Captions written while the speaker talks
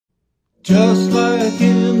Just like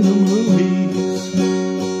in the movies,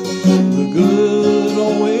 the good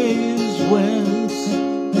always wins.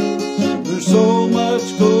 There's so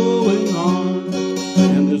much going on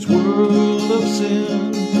in this world of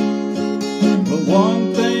sin, but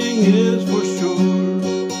one thing is for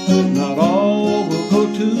sure, not all will go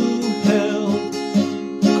to hell,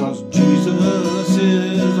 'cause Jesus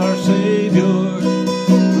is our Savior.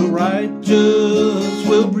 The righteous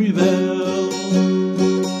will prevail.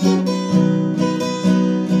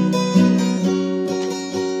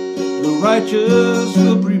 The righteous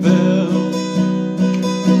will prevail.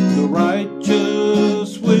 The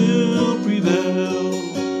righteous will prevail.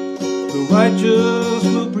 The righteous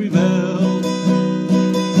will prevail.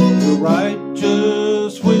 The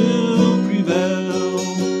righteous will prevail.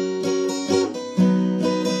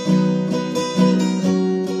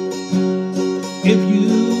 If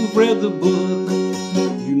you've read the book,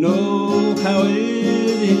 you know how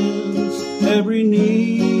it ends. Every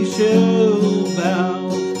knee shall bow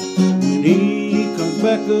when he comes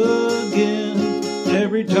back again.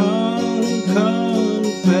 Every tongue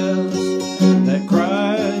confess that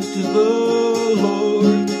Christ is the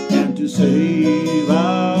Lord, and to save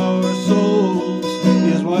our souls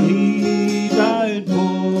is what he died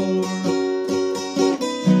for.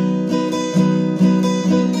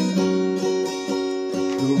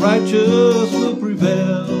 The righteous will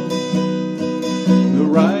prevail. The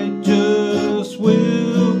righteous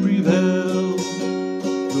will prevail.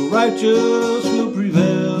 The righteous will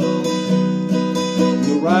prevail.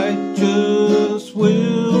 The righteous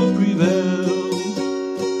will prevail.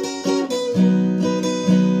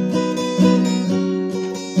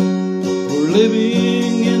 We're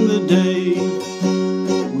living in the day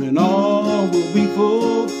when all will be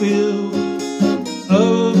fulfilled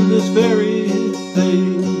of this very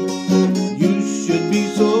thing. You should be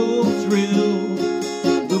so thrilled.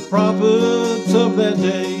 The prophets of that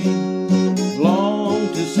day long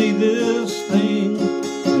to see this thing,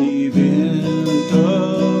 the event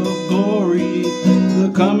of glory, the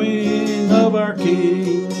coming of our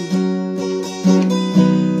King.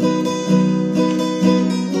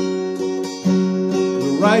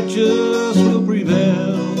 The righteous will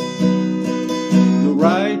prevail. The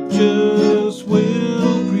righteous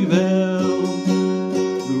will prevail.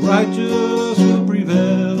 The righteous will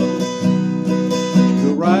prevail.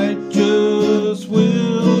 The righteous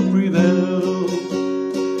will prevail.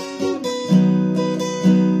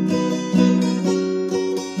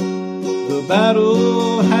 The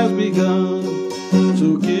battle has begun,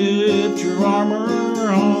 so get your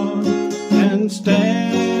armor on and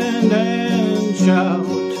stand and shout.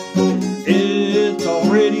 It's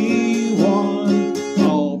already won.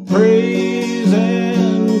 All praise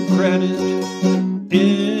and credit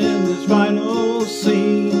in this final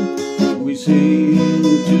scene. We sing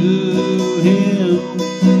to him,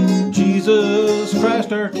 Jesus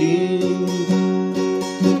Christ our King.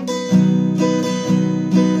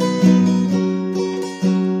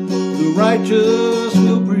 The righteous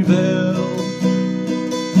will prevail.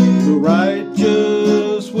 The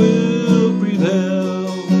righteous will prevail.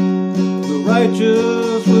 The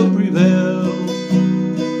righteous will prevail.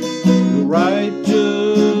 The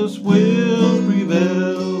righteous will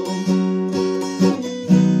prevail.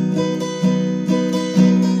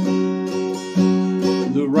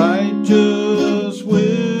 The righteous